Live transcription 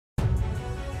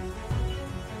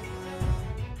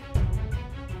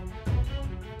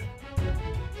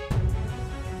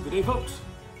Good day, folks.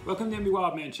 Welcome to the MB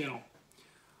Wildman channel.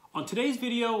 On today's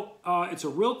video, it's a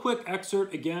real quick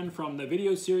excerpt again from the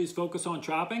video series Focus on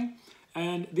Trapping.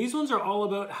 And these ones are all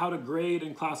about how to grade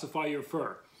and classify your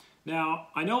fur. Now,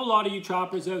 I know a lot of you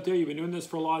trappers out there, you've been doing this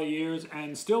for a lot of years,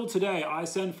 and still today I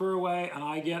send fur away and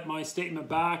I get my statement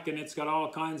back and it's got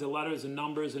all kinds of letters and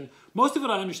numbers, and most of it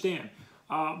I understand.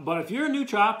 But if you're a new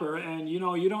trapper and you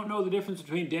don't know the difference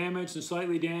between damaged and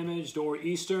slightly damaged, or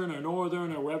eastern or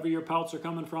northern, or wherever your pelts are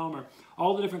coming from, or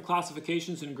all the different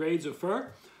classifications and grades of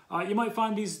fur, you might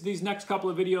find these next couple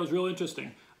of videos real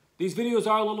interesting. These videos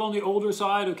are a little on the older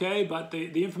side, okay, but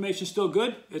the information is still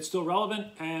good, it's still relevant,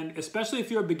 and especially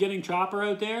if you're a beginning trapper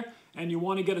out there and you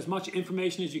want to get as much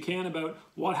information as you can about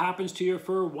what happens to your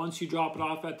fur once you drop it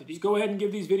off at the deep. Go ahead and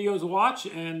give these videos a watch,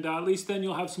 and at least then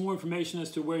you'll have some more information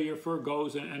as to where your fur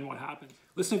goes and what happens.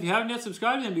 Listen, if you haven't yet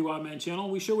subscribed to the MB Wildman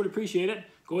channel, we sure would appreciate it.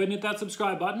 Go ahead and hit that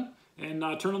subscribe button and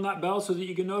turn on that bell so that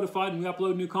you get notified when we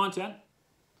upload new content.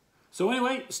 So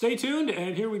anyway, stay tuned,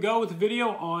 and here we go with the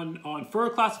video on fur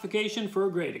classification, fur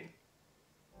grading.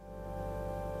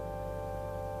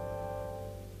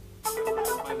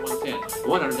 110,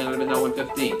 110 now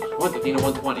 115, 115 to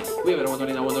 120. We have it at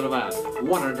 120 now 125.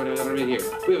 120 got a bid here.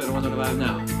 We have it at 125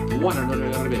 now.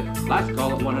 120 got a bid. Last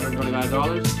call at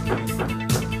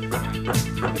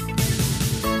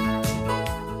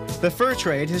 $125. The fur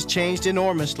trade has changed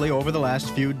enormously over the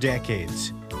last few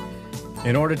decades.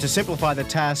 In order to simplify the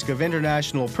task of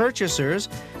international purchasers,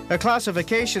 a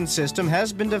classification system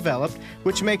has been developed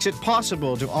which makes it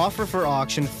possible to offer for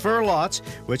auction fur lots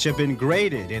which have been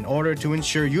graded in order to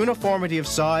ensure uniformity of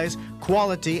size,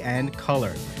 quality, and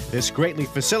color. This greatly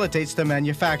facilitates the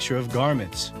manufacture of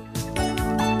garments.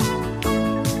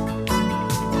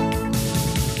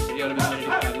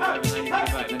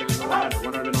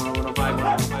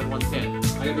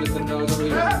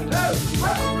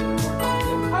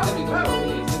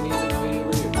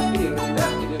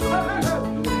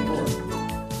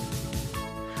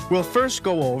 We'll first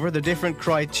go over the different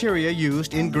criteria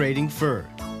used in grading fur.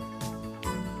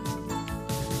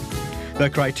 The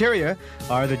criteria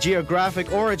are the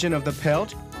geographic origin of the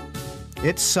pelt,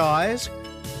 its size,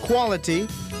 quality,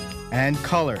 and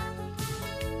color.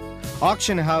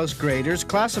 Auction house graders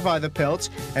classify the pelts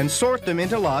and sort them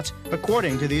into lots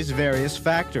according to these various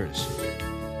factors.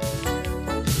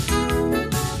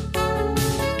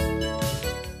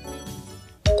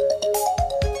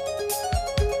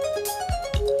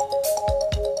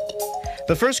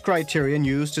 The first criterion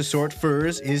used to sort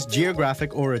furs is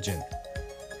geographic origin.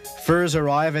 Furs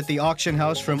arrive at the auction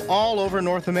house from all over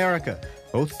North America,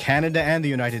 both Canada and the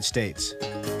United States.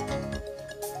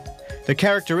 The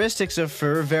characteristics of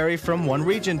fur vary from one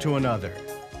region to another.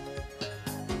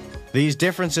 These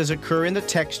differences occur in the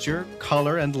texture,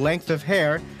 color, and length of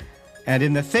hair, and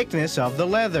in the thickness of the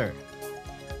leather.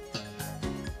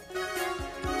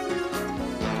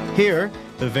 Here,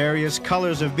 the various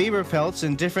colors of beaver pelts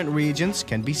in different regions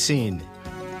can be seen.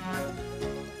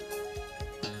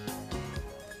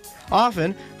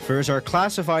 Often, furs are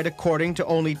classified according to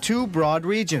only two broad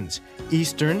regions,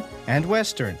 eastern and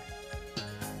western.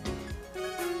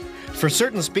 For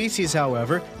certain species,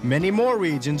 however, many more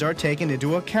regions are taken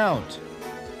into account.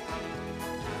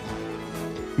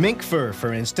 Mink fur,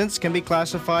 for instance, can be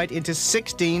classified into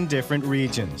 16 different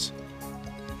regions.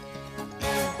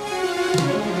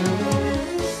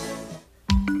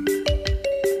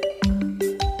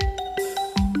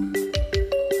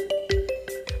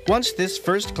 Once this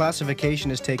first classification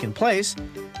has taken place,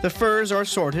 the furs are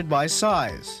sorted by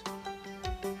size.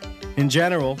 In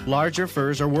general, larger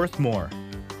furs are worth more.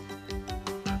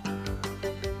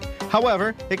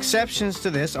 However, exceptions to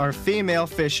this are female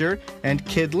fisher and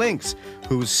kid lynx,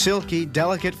 whose silky,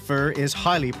 delicate fur is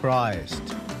highly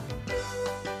prized.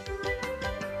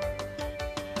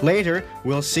 Later,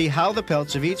 we'll see how the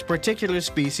pelts of each particular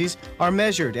species are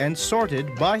measured and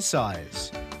sorted by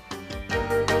size.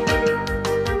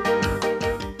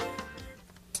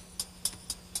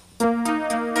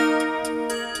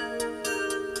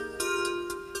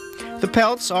 The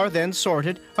pelts are then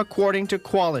sorted according to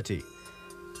quality.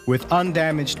 With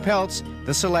undamaged pelts,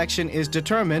 the selection is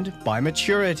determined by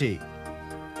maturity.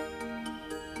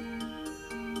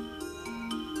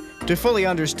 To fully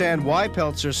understand why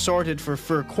pelts are sorted for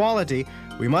fur quality,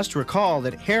 we must recall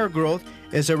that hair growth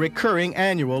is a recurring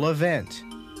annual event.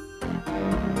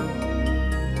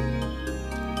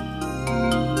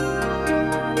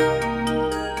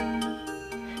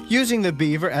 Using the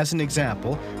beaver as an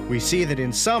example, we see that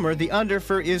in summer the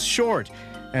underfur is short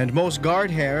and most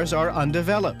guard hairs are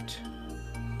undeveloped.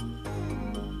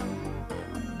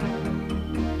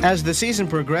 As the season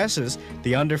progresses,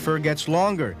 the underfur gets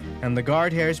longer and the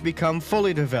guard hairs become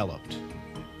fully developed.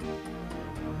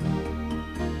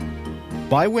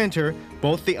 By winter,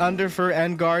 both the underfur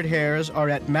and guard hairs are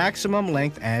at maximum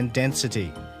length and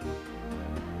density.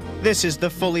 This is the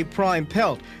fully primed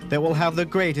pelt that will have the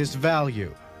greatest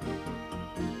value.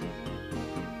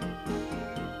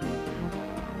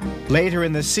 Later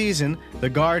in the season, the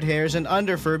guard hairs and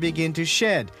underfur begin to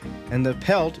shed, and the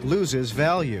pelt loses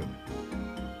value.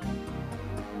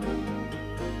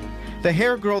 The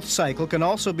hair growth cycle can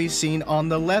also be seen on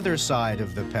the leather side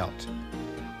of the pelt.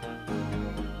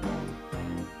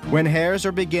 When hairs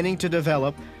are beginning to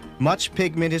develop, much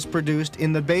pigment is produced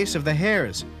in the base of the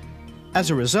hairs.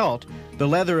 As a result, the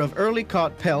leather of early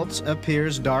caught pelts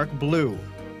appears dark blue.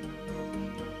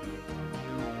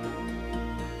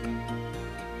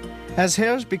 As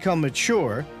hairs become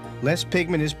mature, less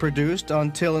pigment is produced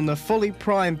until in the fully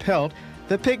primed pelt,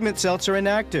 the pigment cells are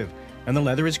inactive and the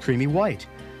leather is creamy white.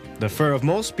 The fur of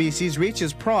most species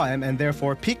reaches prime and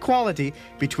therefore peak quality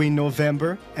between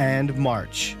November and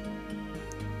March.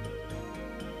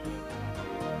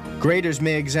 Graders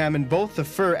may examine both the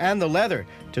fur and the leather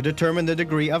to determine the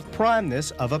degree of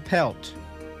primeness of a pelt.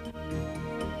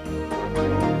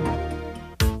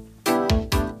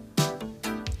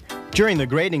 During the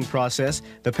grading process,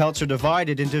 the pelts are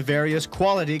divided into various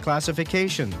quality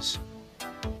classifications.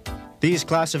 These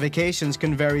classifications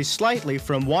can vary slightly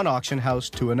from one auction house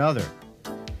to another.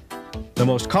 The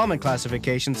most common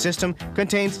classification system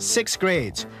contains 6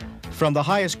 grades, from the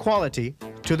highest quality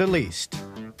to the least.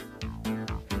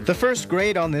 The first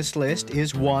grade on this list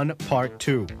is 1 Part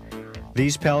 2.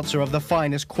 These pelts are of the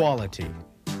finest quality.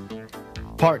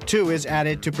 Part 2 is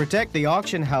added to protect the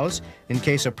auction house in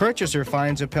case a purchaser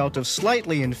finds a pelt of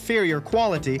slightly inferior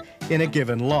quality in a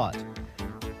given lot.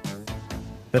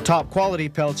 The top quality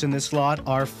pelts in this lot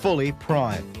are fully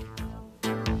primed.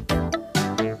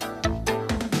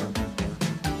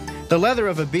 The leather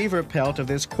of a beaver pelt of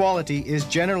this quality is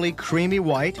generally creamy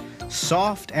white,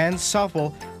 soft and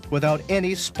supple, without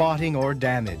any spotting or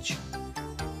damage.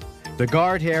 The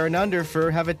guard hair and underfur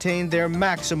have attained their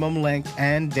maximum length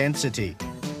and density.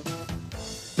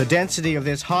 The density of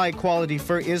this high-quality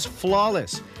fur is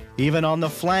flawless, even on the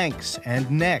flanks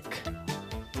and neck.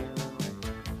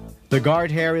 The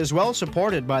guard hair is well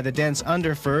supported by the dense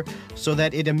underfur so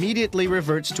that it immediately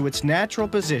reverts to its natural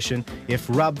position if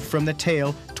rubbed from the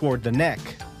tail toward the neck.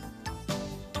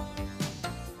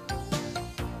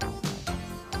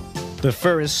 The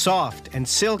fur is soft and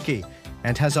silky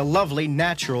and has a lovely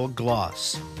natural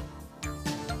gloss.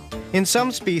 In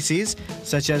some species,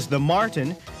 such as the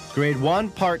marten, Grade 1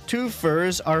 Part 2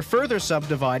 furs are further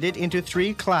subdivided into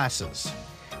 3 classes: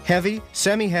 heavy,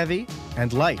 semi-heavy,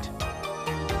 and light.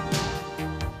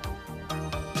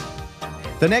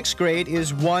 The next grade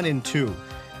is 1 and 2.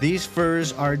 These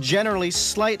furs are generally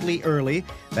slightly early,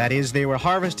 that is, they were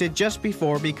harvested just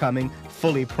before becoming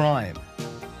fully prime.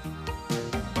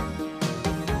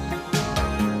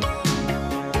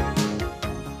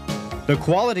 The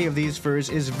quality of these furs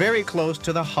is very close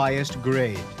to the highest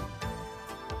grade.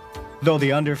 Though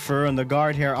the underfur and the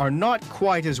guard hair are not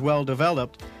quite as well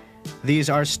developed, these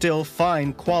are still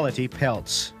fine quality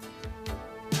pelts.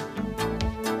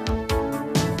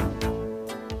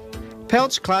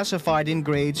 Pelts classified in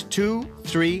grades 2,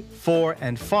 3, 4,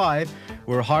 and 5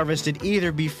 were harvested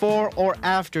either before or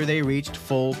after they reached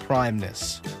full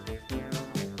primeness.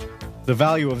 The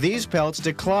value of these pelts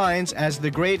declines as the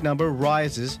grade number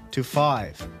rises to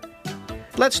 5.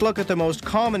 Let's look at the most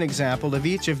common example of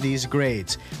each of these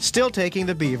grades, still taking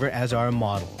the beaver as our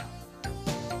model.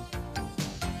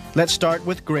 Let's start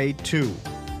with grade 2.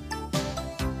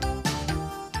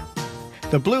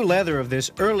 The blue leather of this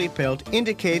early pelt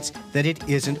indicates that it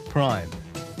isn't prime.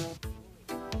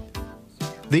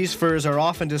 These furs are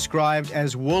often described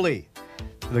as woolly.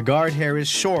 The guard hair is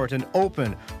short and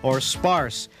open or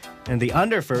sparse, and the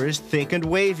underfur is thick and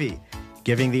wavy,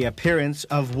 giving the appearance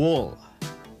of wool.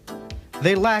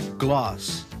 They lack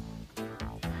gloss.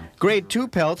 Grade 2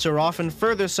 pelts are often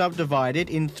further subdivided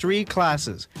in 3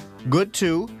 classes: Good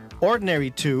 2, Ordinary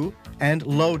 2, and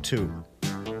Low 2.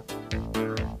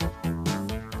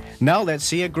 Now let's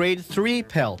see a Grade 3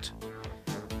 pelt.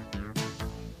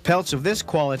 Pelts of this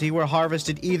quality were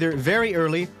harvested either very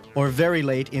early or very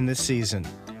late in the season.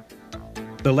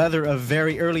 The leather of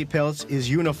very early pelts is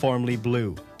uniformly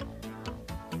blue.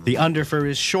 The underfur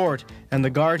is short and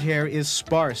the guard hair is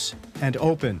sparse and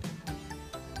open.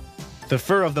 The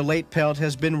fur of the late pelt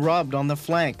has been rubbed on the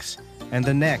flanks and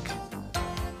the neck.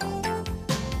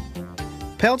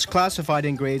 Pelts classified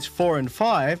in grades 4 and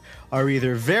 5 are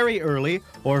either very early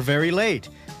or very late.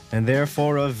 and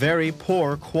therefore of very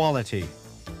poor quality.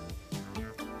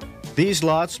 These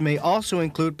lots may also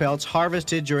include pelts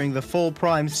harvested during the full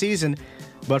prime season,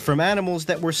 but from animals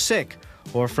that were sick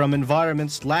or from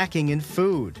environments lacking in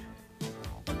food.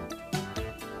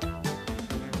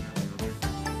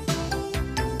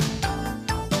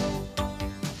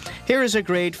 Here is a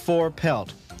grade 4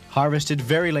 pelt, harvested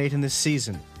very late in the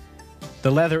season.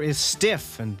 The leather is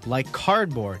stiff and like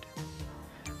cardboard.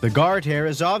 The guard hair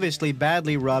is obviously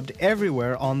badly rubbed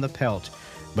everywhere on the pelt,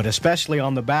 but especially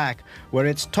on the back, where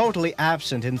it's totally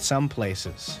absent in some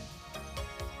places.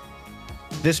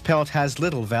 This pelt has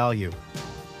little value.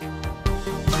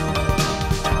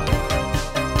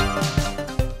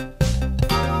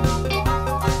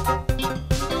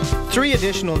 Three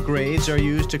additional grades are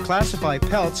used to classify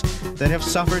pelts that have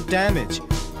suffered damage,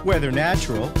 whether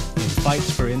natural, in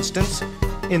fights for instance,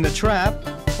 in the trap,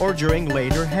 or during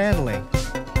later handling.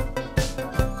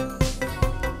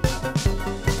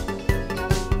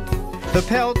 The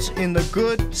pelts in the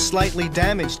good, slightly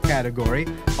damaged category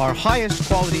are highest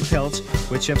quality pelts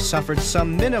which have suffered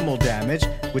some minimal damage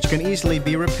which can easily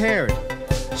be repaired,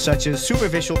 such as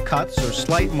superficial cuts or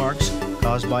slight marks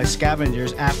caused by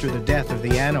scavengers after the death of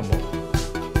the animal.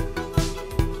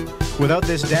 Without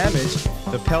this damage,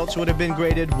 the pelts would have been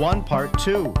graded 1 Part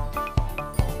 2.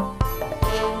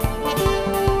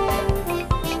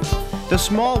 The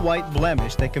small white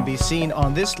blemish that can be seen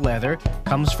on this leather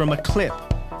comes from a clip.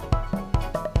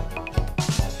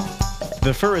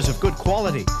 The fur is of good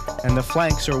quality, and the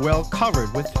flanks are well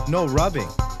covered with no rubbing.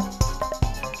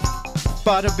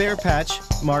 But a bare patch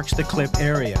marks the clip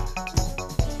area.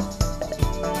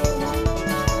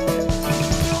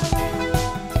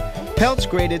 Pelts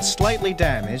graded slightly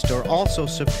damaged are also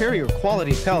superior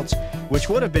quality pelts, which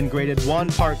would have been graded 1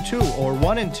 Part 2 or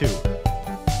 1 and 2.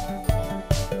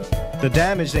 The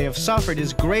damage they have suffered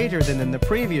is greater than in the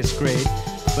previous grade,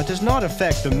 but does not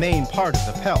affect the main part of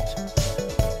the pelt.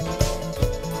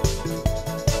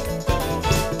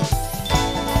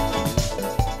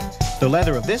 The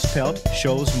leather of this pelt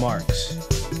shows marks.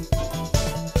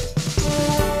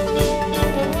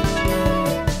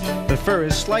 The fur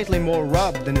is slightly more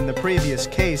rubbed than in the previous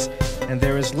case, and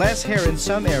there is less hair in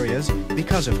some areas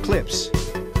because of clips.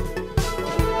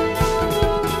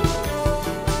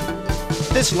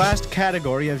 This last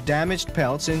category of damaged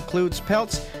pelts includes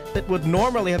pelts that would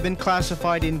normally have been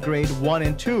classified in grade 1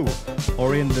 and 2,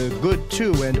 or in the good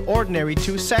 2 and ordinary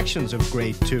 2 sections of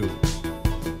grade 2.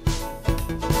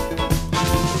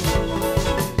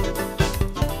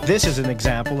 This is an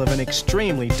example of an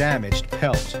extremely damaged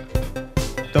pelt.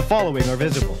 The following are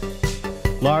visible: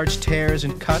 large tears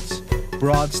and cuts,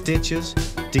 broad stitches,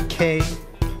 decay,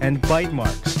 and bite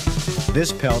marks.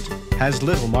 This pelt has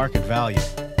little market value.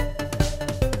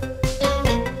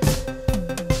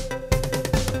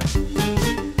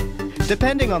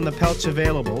 Depending on the pelts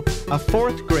available, a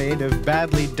 4th grade of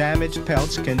badly damaged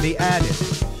pelts can be added.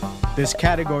 This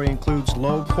category includes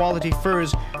low-quality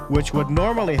furs which would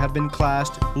normally have been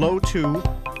classed low 2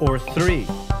 or 3.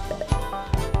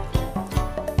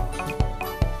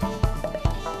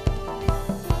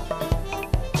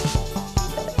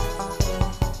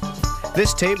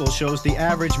 This table shows the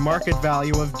average market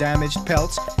value of damaged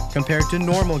pelts compared to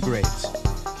normal grades.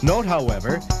 Note,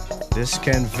 however, this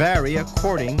can vary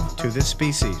according to the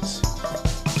species.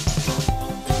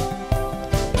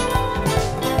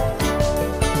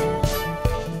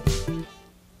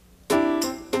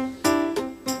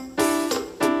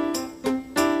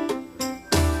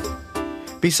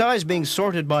 Besides being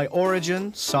sorted by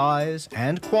origin, size,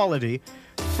 and quality,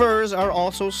 furs are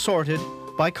also sorted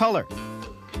by color.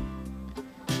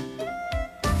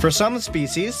 For some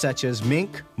species, such as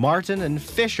mink, marten, and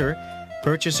fisher,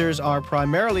 purchasers are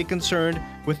primarily concerned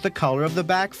with the color of the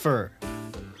back fur.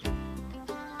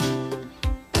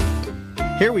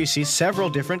 Here we see several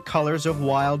different colors of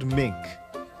wild mink.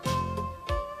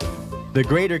 The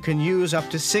grader can use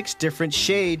up to 6 different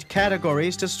shade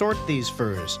categories to sort these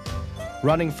furs,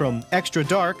 running from extra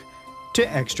dark to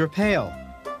extra pale.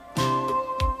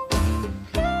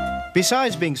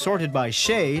 Besides being sorted by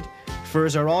shade,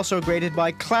 furs are also graded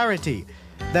by clarity,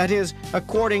 that is,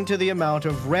 according to the amount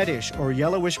of reddish or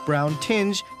yellowish-brown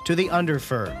tinge to the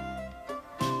underfur.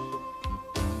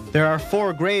 There are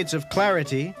 4 grades of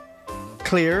clarity: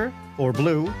 clear or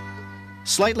blue,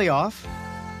 slightly off,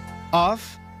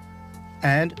 off,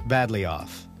 and badly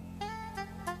off.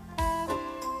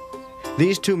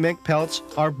 These 2 mink pelts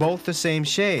are both the same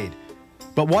shade,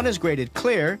 but one is graded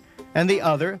clear and the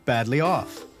other badly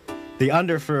off. The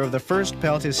underfur of the first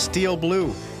pelt is steel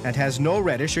blue and has no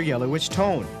reddish or yellowish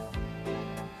tone.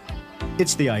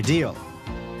 It's the ideal.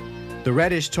 The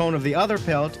reddish tone of the other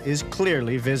pelt is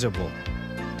clearly visible.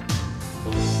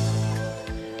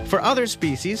 For other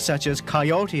species, such as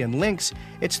coyote and lynx,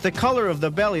 it's the color of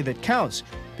the belly that counts,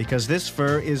 because this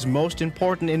fur is most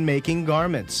important in making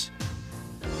garments.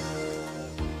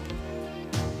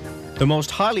 The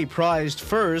most highly prized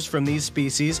furs from these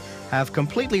species have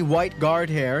completely white guard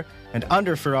hair and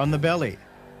underfur on the belly.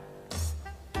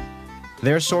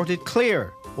 They're sorted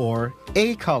clear, or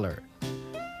A color.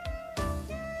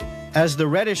 As the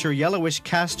reddish or yellowish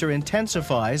castor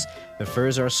intensifies, the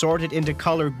furs are sorted into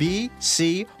color B,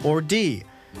 C, or D,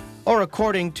 or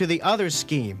according to the other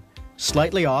scheme,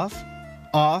 slightly off,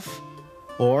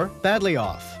 or badly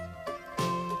off.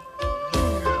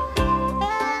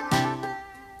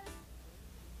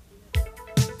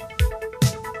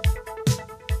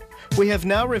 We have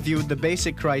now reviewed the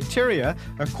basic criteria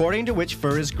according to which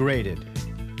fur is graded.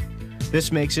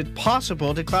 This makes it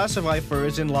possible to classify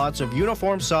furs in lots of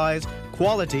uniform size,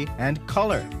 quality, and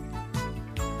color.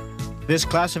 This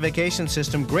classification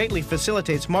system greatly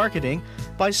facilitates marketing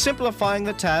by simplifying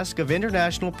the task of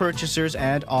international purchasers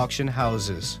and auction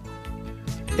houses.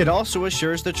 It also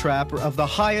assures the trapper of the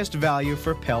highest value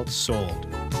for pelts sold.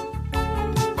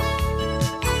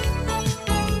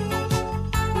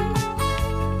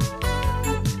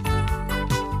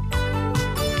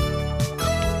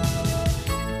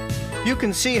 You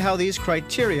can see how these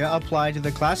criteria apply to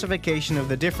the classification of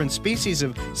the different species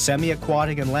of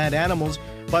semi-aquatic and land animals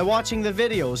by watching the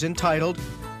videos entitled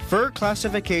Fur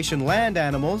Classification Land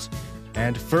Animals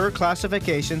and Fur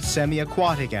Classification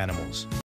Semi-Aquatic Animals.